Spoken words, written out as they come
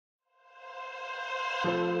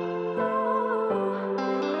Well,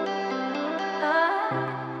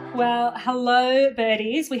 hello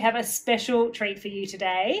birdies. We have a special treat for you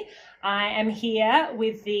today. I am here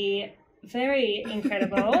with the very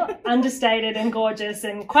incredible, understated and gorgeous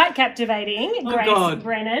and quite captivating Grace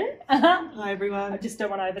Brennan. Hi everyone. I just don't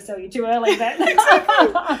want to oversell you too early, but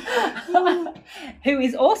who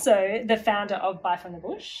is also the founder of Buy From The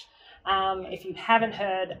Bush. If you haven't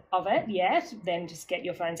heard of it yet, then just get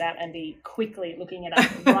your phones out and be quickly looking it up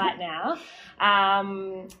right now.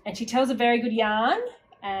 And she tells a very good yarn.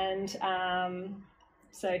 And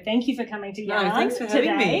so thank you for coming to Yarn. No, thanks for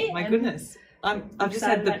having me. My goodness. I've just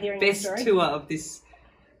had the best tour of this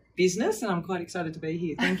business and I'm quite excited to be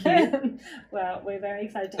here. Thank you. Well, we're very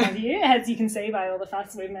excited to have you, as you can see by all the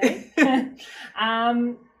fuss we've made.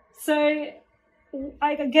 So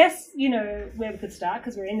I guess, you know, where we could start,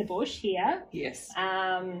 because we're in the bush here. Yes.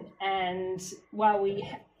 And while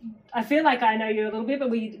I feel like I know you a little bit, but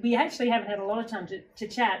we actually haven't had a lot of time to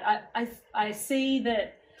chat. I see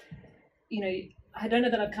that, you know, I don't know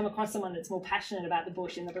that I've come across someone that's more passionate about the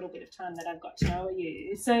bush in the little bit of time that I've got to know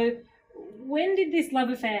you. So when did this love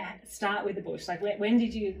affair start with the bush? Like, when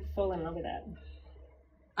did you fall in love with it?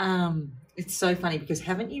 It's so funny because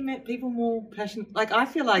haven't you met people more passionate? Like, I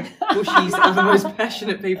feel like bushies are the most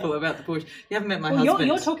passionate people about the bush. You haven't met my husband.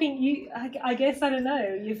 You're talking. I guess I don't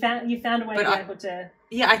know. You found a way to be able to.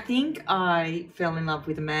 Yeah, I think I fell in love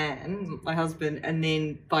with a man, my husband, and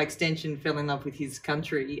then by extension fell in love with his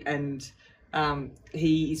country. And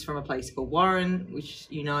he is from a place called Warren, which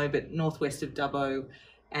you know, but northwest of Dubbo,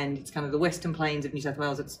 and it's kind of the western plains of New South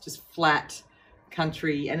Wales. It's just flat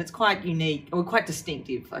country and it's quite unique, or quite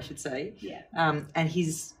distinctive, I should say. Yeah. And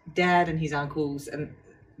his dad and his uncles, and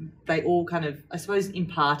they all kind of, I suppose,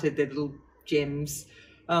 imparted their little gems.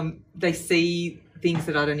 They see things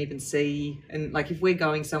that I don't even see. And like if I'm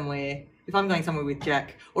going somewhere with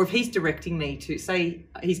Jack, or if he's directing me to, say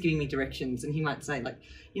he's giving me directions and he might say like,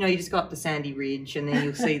 you know, you just go up the sandy ridge and then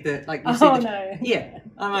you'll see the, like, you see no. Yeah.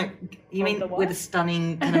 I'm like, you mean where the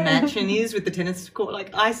stunning kind of mansion is with the tennis court?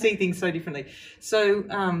 Like, I see things so differently. So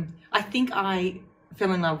I think I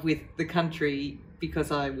fell in love with the country because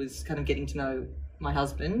I was kind of getting to know my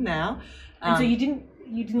husband now. And so you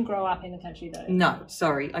didn't grow up in the country though? No,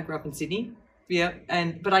 sorry. I grew up in Sydney. Yeah,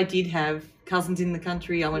 but I did have cousins in the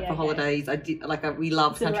country. I went for holidays. I did we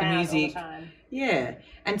love country music. All the time. Yeah,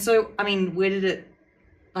 and so I mean, where did it?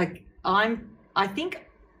 Like, I think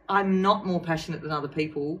I'm not more passionate than other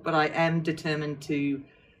people, but I am determined to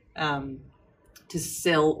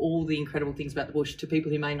sell all the incredible things about the bush to people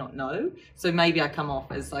who may not know. So maybe I come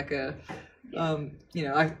off as like a, you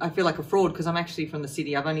know, I feel like a fraud because I'm actually from the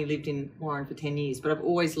city. I've only lived in Warren for 10 years, but I've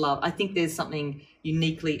always loved, I think there's something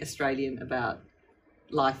uniquely Australian about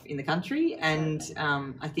life in the country. And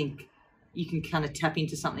I think you can kind of tap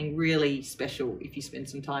into something really special if you spend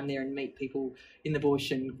some time there and meet people in the bush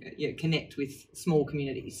and connect with small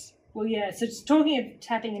communities. Well, yeah, so just talking of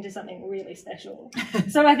tapping into something really special.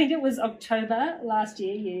 So I think it was October last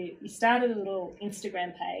year, you started a little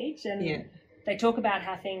Instagram page and they talk about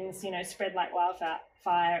how things, you know, spread like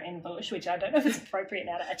wildfire in the bush, which I don't know if it's appropriate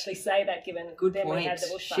now to actually say that given we had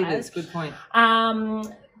the bushfires. Good point.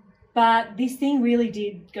 But this thing really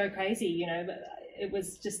did go crazy, you know. It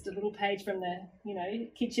was just a little page from the, you know,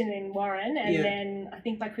 kitchen in Warren. And then I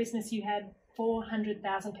think by Christmas you had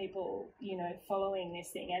 400,000 people, you know, following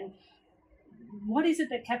this thing. And what is it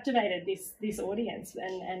that captivated this audience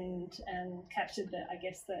and captured the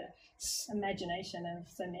imagination of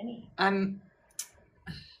so many?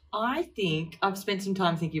 I think I've spent some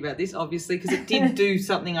time thinking about this, obviously, because it did do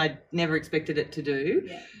something I never expected it to do.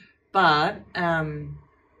 Yeah. But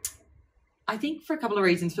I think for a couple of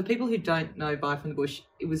reasons. For people who don't know Buy From The Bush,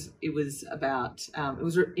 it was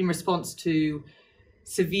in response to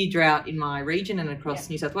severe drought in my region and across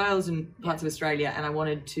New South Wales and parts of Australia, and I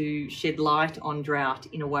wanted to shed light on drought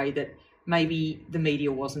in a way that maybe the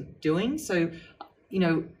media wasn't doing. So, you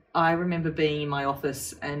know, I remember being in my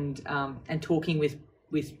office and talking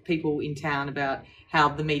with people in town about how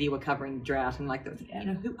the media were covering drought and like, you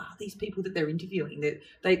know, who are these people that they're interviewing?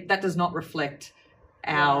 That does not reflect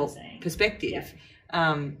our perspective,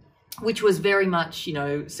 which was very much, you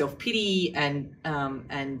know, self-pity and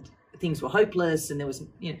things were hopeless and there was,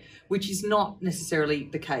 you know, which is not necessarily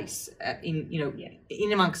the case. In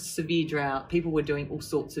amongst severe drought, people were doing all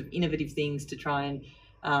sorts of innovative things to try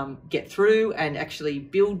and get through and actually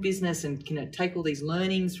build business and, you know, take all these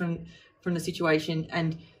learnings from the situation.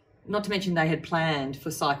 And not to mention they had planned for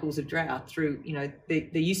cycles of drought through, you know, they're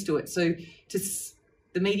used to it. So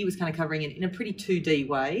the media was kind of covering it in a pretty 2D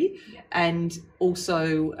way. Yeah. And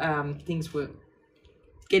also things were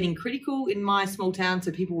getting critical in my small town. So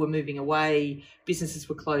people were moving away, businesses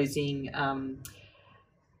were closing.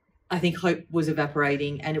 I think hope was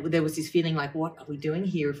evaporating, and there was this feeling like, what are we doing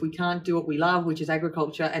here? If we can't do what we love, which is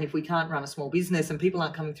agriculture, and if we can't run a small business and people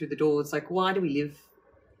aren't coming through the doors, like, why do we live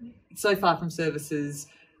so far from services,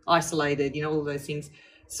 isolated, you know, all those things.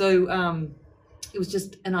 So it was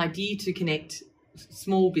just an idea to connect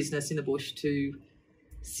small business in the bush to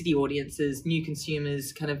city audiences, new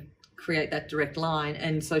consumers, kind of create that direct line,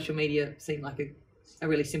 and social media seemed like a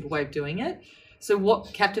really simple way of doing it. So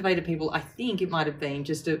what captivated people, I think it might have been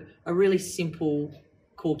just a really simple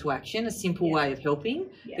call to action, a simple way of helping.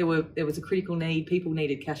 There was a critical need. People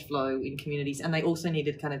needed cash flow in communities, and they also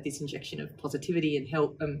needed kind of this injection of positivity and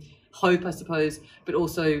help, hope, I suppose, but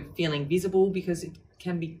also feeling visible, because it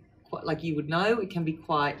can be quite, like you would know, it can be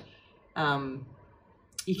quite,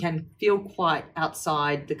 you can feel quite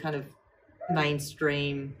outside the kind of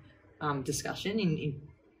mainstream discussion in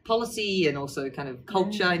policy and also kind of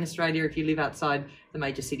culture in Australia if you live outside the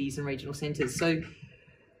major cities and regional centres. So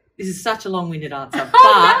this is such a long-winded answer, but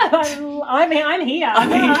I'm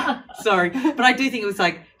here. Sorry, but I do think it was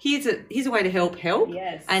like, here's a way to help.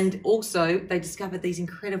 Yes. And also they discovered these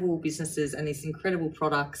incredible businesses and these incredible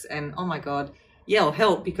products, and oh my God, yeah, I'll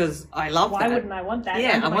help because I love that. Why wouldn't I want that?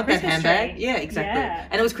 Yeah, I want that handbag. Tree. Yeah, exactly. Yeah.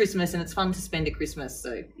 And it was Christmas, and it's fun to spend at Christmas.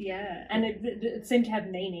 So yeah, and it seemed to have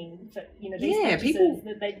meaning for, you know, these people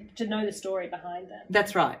that they to know the story behind them.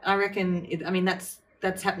 That's right. I reckon.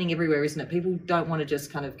 That's happening everywhere, isn't it? People don't want to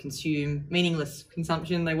just kind of consume meaningless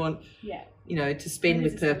consumption. They want, you know, to spend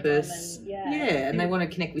with purpose. And they want to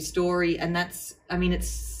connect with story. And that's, I mean,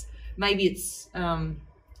 maybe it's kind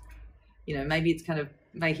of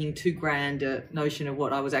making too grand a notion of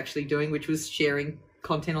what I was actually doing, which was sharing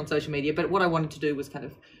content on social media. But what I wanted to do was kind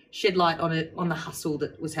of shed light on it, on the hustle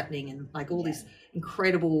that was happening, and like all this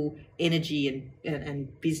incredible energy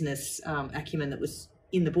and business acumen that was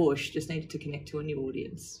in the bush just needed to connect to a new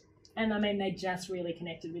audience. And I mean, they just really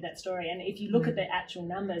connected with that story. And if you look at the actual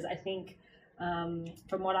numbers, I think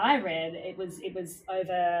from what I read, it was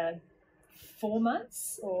over 4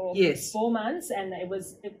 months or 4 months, and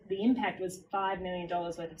the impact was $5 million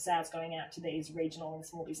worth of sales going out to these regional and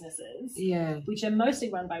small businesses, which are mostly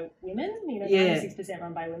run by women. You know, 96%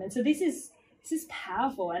 run by women. So this is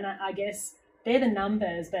powerful, and I guess they're the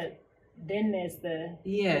numbers, but then there's the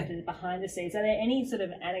behind the scenes. Are there any sort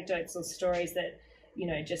of anecdotes or stories that, you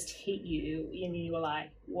know, just hit you and you were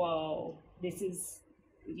like, whoa, this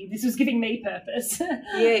was giving me purpose?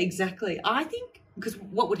 Yeah, exactly. I think because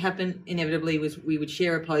what would happen inevitably was we would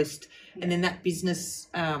share a post and then that business,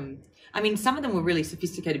 I mean, some of them were really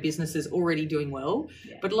sophisticated businesses already doing well,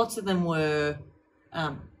 but lots of them were,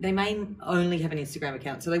 they may only have an Instagram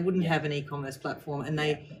account, so they wouldn't have an e-commerce platform.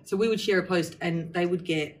 And so we would share a post and they would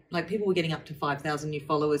get, like, people were getting up to 5,000 new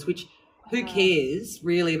followers, which who cares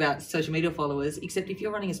really about social media followers, except if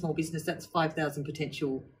you're running a small business, that's 5,000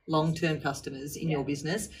 potential long-term customers in your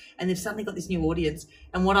business. And they've suddenly got this new audience.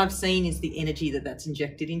 And what I've seen is the energy that's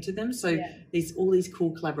injected into them. So there's all these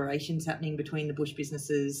cool collaborations happening between the bush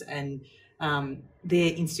businesses, and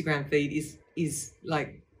their Instagram feed is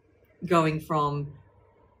like going from,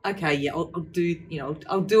 okay, I'll do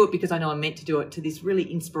it because I know I'm meant to do it, to this really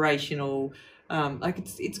inspirational, like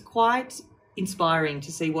it's quite inspiring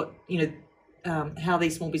to see what, you know, how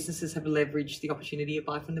these small businesses have leveraged the opportunity of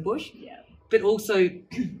Buy from the Bush. But also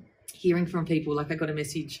hearing from people, like I got a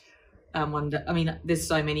message one day, I mean, there's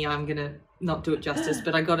so many, I'm going to not do it justice,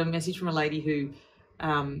 but I got a message from a lady who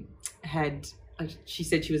she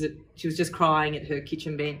said she was just crying at her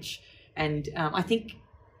kitchen bench. And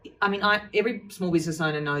every small business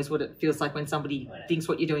owner knows what it feels like when somebody thinks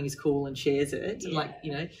what you're doing is cool and shares it, like,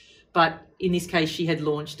 you know. But in this case, she had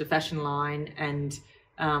launched a fashion line, and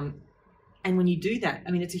when you do that,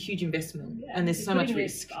 I mean, it's a huge investment, and there's so much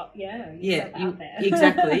risk.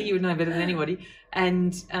 Exactly. You would know better than anybody.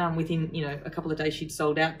 And within, you know, a couple of days, she'd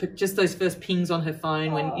sold out. But just those first pings on her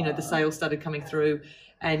phone when, you know, the sales started coming through,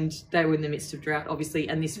 and they were in the midst of drought, obviously.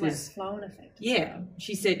 And this was flow-on effect.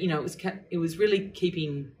 She said, you know, it was really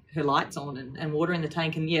keeping her lights on and water in the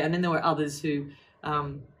tank, and and then there were others who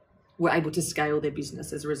were able to scale their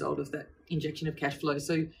business as a result of that injection of cash flow.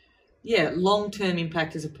 So, long-term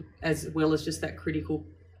impact as well as just that critical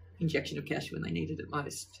injection of cash when they needed it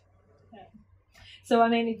most. So, I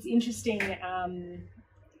mean, it's interesting,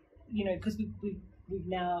 you know, because we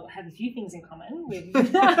now have a few things in common. We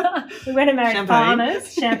went and married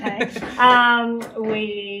farmers, champagne.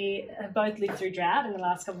 We have both lived through drought in the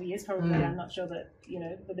last couple of years. Probably, I'm not sure that, you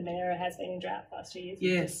know, the Madeira has been in drought the last 2 years.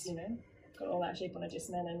 Yes. You know, got all our sheep on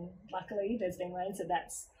adjustment, and luckily there's been rain, so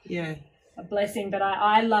that's a blessing. But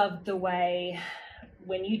I love the way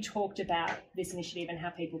when you talked about this initiative and how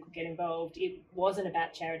people could get involved, it wasn't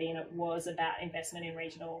about charity and it was about investment in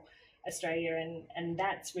regional Australia, and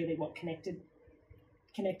that's really what connected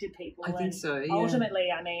people. I think so. Yeah. Ultimately,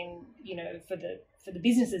 I mean, you know, for the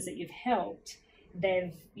businesses that you've helped,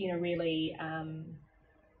 they've, you know, really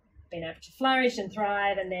been able to flourish and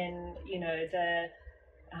thrive, and then, you know,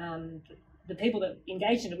 the people that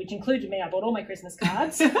engaged in it, which included me, I bought all my Christmas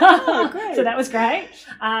cards. Oh, great. So that was great.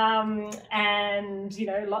 And, you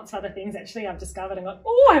know, lots of other things actually I've discovered and gone,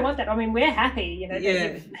 oh, I want that. I mean, we're happy, you know,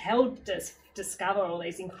 that you've helped us discover all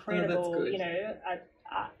these incredible, you know,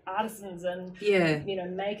 artisans and, you know,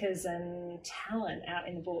 makers and talent out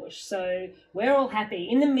in the bush. So we're all happy.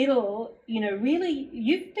 In the middle, you know, really,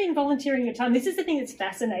 you've been volunteering your time. This is the thing that's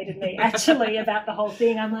fascinated me actually about the whole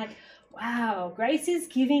thing. I'm like, wow, Grace is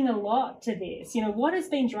giving a lot to this. You know, what has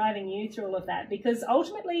been driving you through all of that? Because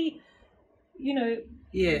ultimately, you know,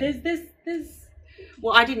 there's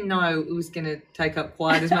well, I didn't know it was going to take up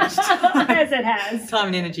quite as much time as it has, time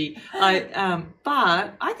and energy.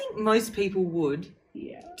 But I think most people would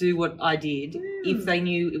do what I did if they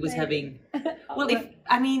knew it was having. Well,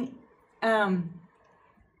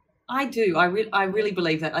 I do. I really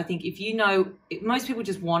believe that. I think if you know, most people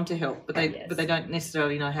just want to help, but they don't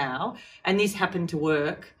necessarily know how. And this happened to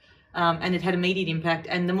work, and it had immediate impact.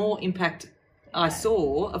 And the more impact I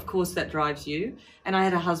saw, of course, that drives you. And I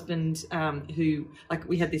had a husband who, like,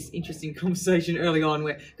 we had this interesting conversation early on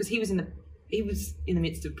where, because he was in the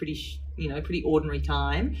midst of pretty ordinary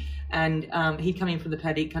time, and he'd come in from the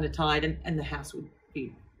paddock kind of tired, and the house would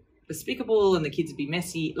be despicable, and the kids would be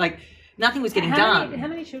messy, like. Nothing was getting done. How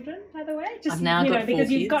many children, by the way? Just, I've now got 4 because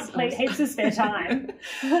kids. you've got heaps of spare time.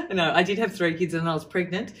 No, I did have 3 kids and I was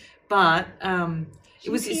pregnant, but it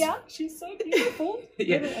was here. She's so beautiful.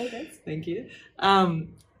 Thank you.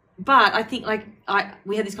 But I think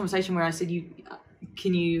we had this conversation where I said,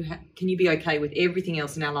 can you be okay with everything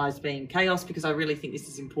else in our lives being chaos, because I really think this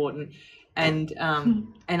is important. And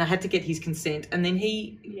I had to get his consent, and then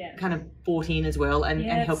he kind of bought in as well and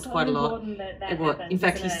helped quite a lot. In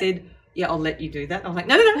fact, he said, "Yeah, I'll let you do that." I'm like,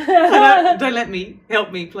 "No, don't let me.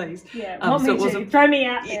 Help me, please." Yeah, throw me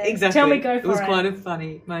out there. Exactly. Tell me go for it. It was quite a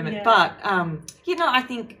funny moment, but I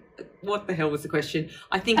think what the hell was the question?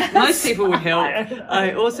 I think most people would help.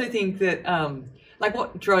 I also think that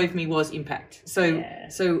what drove me was impact. So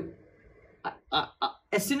as soon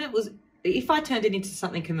as it was. If I turned it into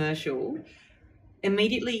something commercial,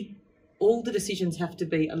 immediately all the decisions have to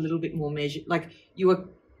be a little bit more measured. Like, you are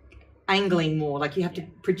angling more, like you have to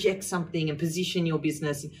project something and position your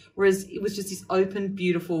business. Whereas it was just this open,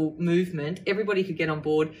 beautiful movement. Everybody could get on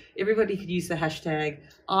board. Everybody could use the hashtag.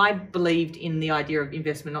 I believed in the idea of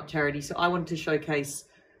investment, not charity. So I wanted to showcase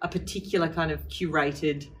a particular kind of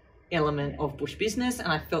curated element of bush business. And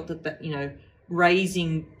I felt that you know,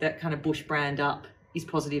 raising that kind of bush brand up is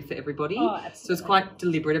positive for everybody. Oh, absolutely. So it's quite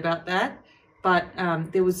deliberate about that. But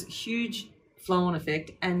there was huge flow-on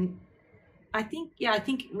effect. And I think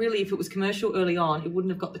really if it was commercial early on, it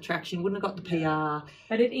wouldn't have got the traction, wouldn't have got the PR.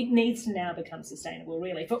 But it needs to now become sustainable,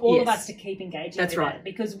 really, for all of us to keep engaging with it.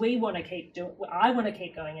 Because we want to keep I want to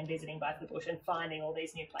keep going and visiting By the Bush and finding all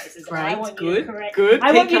these new places. Great, and I want good, you to good.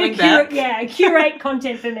 I want you to curate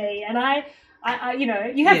content for me. And I you know,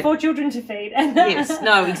 you have 4 children to feed. Yes,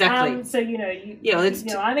 no, exactly. So, you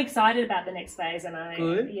know, I'm excited about the next phase, and I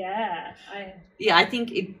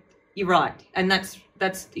think you're right, and that's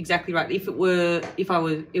exactly right. If it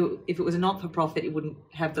was a not-for-profit, it wouldn't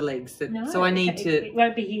have the legs. So I need to. It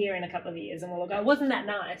won't be here in a couple of years, and we'll go, wasn't that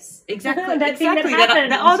nice? Exactly. That thing that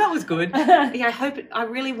happened. That was good. I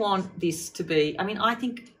really want this to be. I mean, I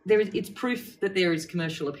think it's proof that there is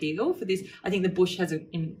commercial appeal for this. I think the bush has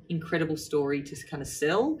an incredible story to kind of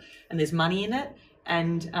sell, and there's money in it.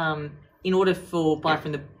 And in order for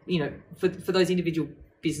for those individual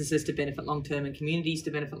businesses to benefit long term and communities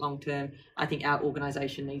to benefit long term, I think our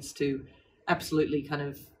organisation needs to absolutely kind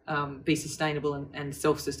of be sustainable and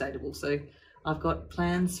self-sustainable. So I've got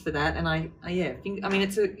plans for that, and I think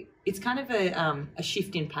it's kind of a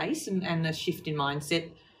shift in pace and a shift in mindset,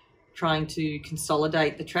 trying to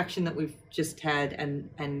consolidate the traction that we've just had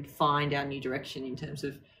and find our new direction in terms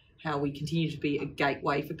of how we continue to be a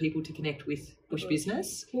gateway for people to connect with bush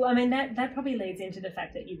business. Well, I mean, that probably leads into the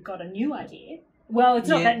fact that you've got a new idea. Well, it's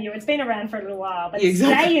not that new. It's been around for a little while, but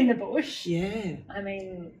stay in the bush. Yeah. I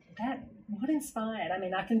mean, what inspired? I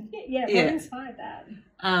mean, what inspired that?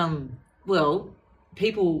 Well,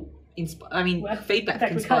 people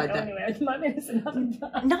feedback inspired that. Anywhere at the moment is another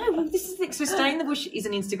part. No, this is the thing. So Stay in the Bush is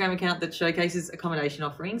an Instagram account that showcases accommodation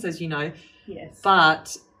offerings, as you know. Yes.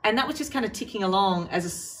 And that was just kind of ticking along as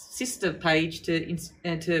sister page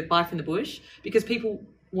to Buy from the Bush, because people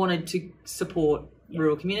wanted to support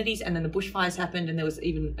rural communities, and then the bushfires happened, and there was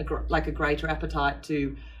even a greater appetite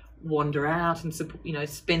to wander out and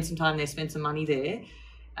spend some time there, spend some money there.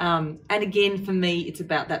 And again, for me, it's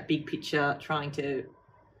about that big picture, trying to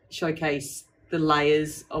showcase the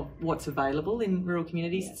layers of what's available in rural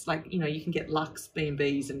communities. It's like, you can get luxe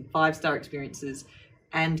B&Bs and 5-star experiences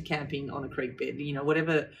and camping on a creek bed,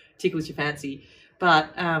 whatever tickles your fancy.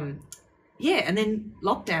 But and then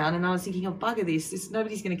lockdown, and I was thinking, oh, bugger this,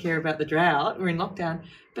 nobody's going to care about the drought. We're in lockdown.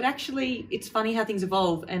 But actually, it's funny how things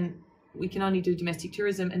evolve, and we can only do domestic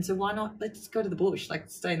tourism. And so why not? Let's go to the bush,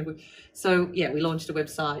 stay in the bush. So, we launched a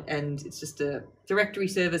website, and it's just a directory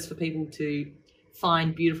service for people to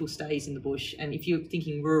find beautiful stays in the bush. And if you're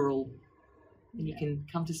thinking rural, then you can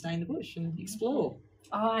come to stay in the bush and explore.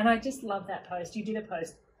 Oh, and I just love that post. You did a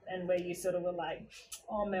post and where you sort of were like,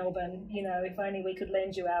 oh, Melbourne, if only we could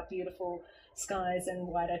lend you our beautiful skies and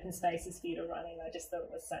wide open spaces for you to run in. I just thought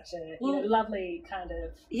it was such a lovely kind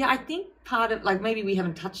of... Yeah, I think part of, maybe we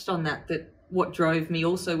haven't touched on that what drove me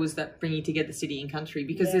also was that bringing together city and country,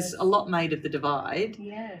 because there's a lot made of the divide.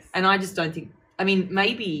 Yes. And I just don't think,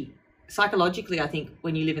 maybe psychologically, I think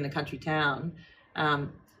when you live in a country town,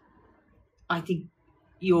 I think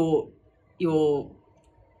your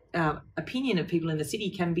opinion of people in the city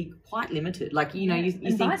can be quite limited.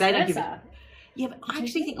 You think they don't give it. Yeah, but I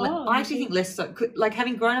actually think less so.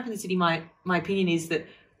 Having grown up in the city, my opinion is that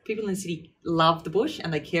people in the city love the bush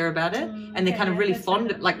and they care about it, and they're kind of really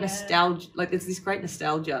fond of nostalgia. There's this great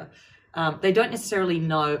nostalgia. They don't necessarily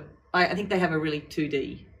know. I think they have a really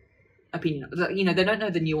 2D opinion. They don't know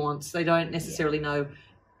the nuance. They don't necessarily know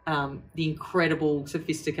the incredible,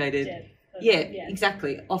 sophisticated,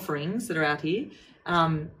 exactly, offerings that are out here.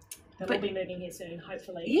 We'll be moving here soon,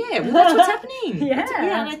 hopefully. Yeah, well, that's what's happening. Yeah.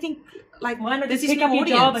 And I think, why not just pick up your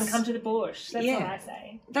job and come to the bush? That's what I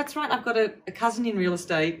say. That's right. I've got a cousin in real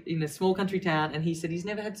estate in a small country town, and he said he's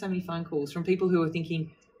never had so many phone calls from people who are thinking,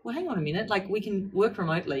 well, hang on a minute, we can work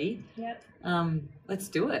remotely. Yep. Let's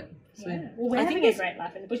do it. So, well, we're having a great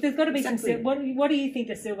life in the bush. There's got to be some... What do you think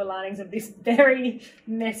the silver linings of this very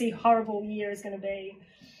messy, horrible year is going to be?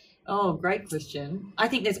 Oh, great question. I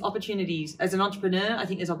think there's opportunities. As an entrepreneur, I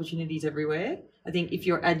think there's opportunities everywhere. I think if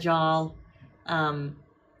you're agile and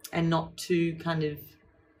not too kind of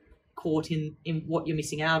caught in what you're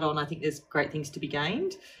missing out on, I think there's great things to be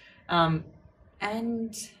gained. For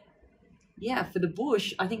the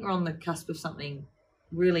bush, I think we're on the cusp of something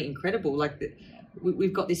really incredible.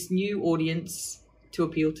 We've got this new audience to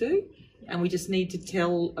appeal to, and we just need to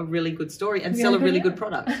tell a really good story and sell a really good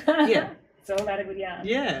product. Yeah. It's all about a good yarn.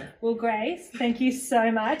 Yeah. Well, Grace, thank you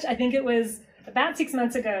so much. I think it was about 6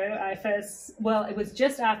 months ago it was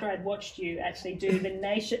just after I'd watched you actually do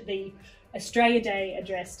the Australia Day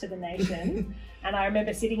address to the nation. And I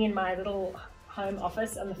remember sitting in my little home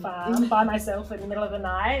office on the farm by myself in the middle of the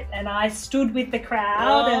night, and I stood with the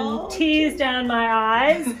crowd and tears down my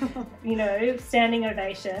eyes, standing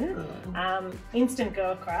ovation, instant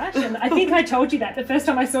girl crush. And I think I told you that the first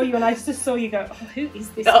time I saw you, and I just saw you go, oh, who is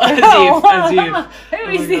this girl? As if.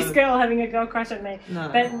 Who is this girl having a girl crush on me? No.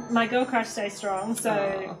 But my girl crush stays strong,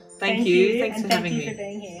 so thank you. Thanks and for having me. Thank you for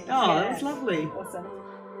being here. Oh, that's lovely. Awesome.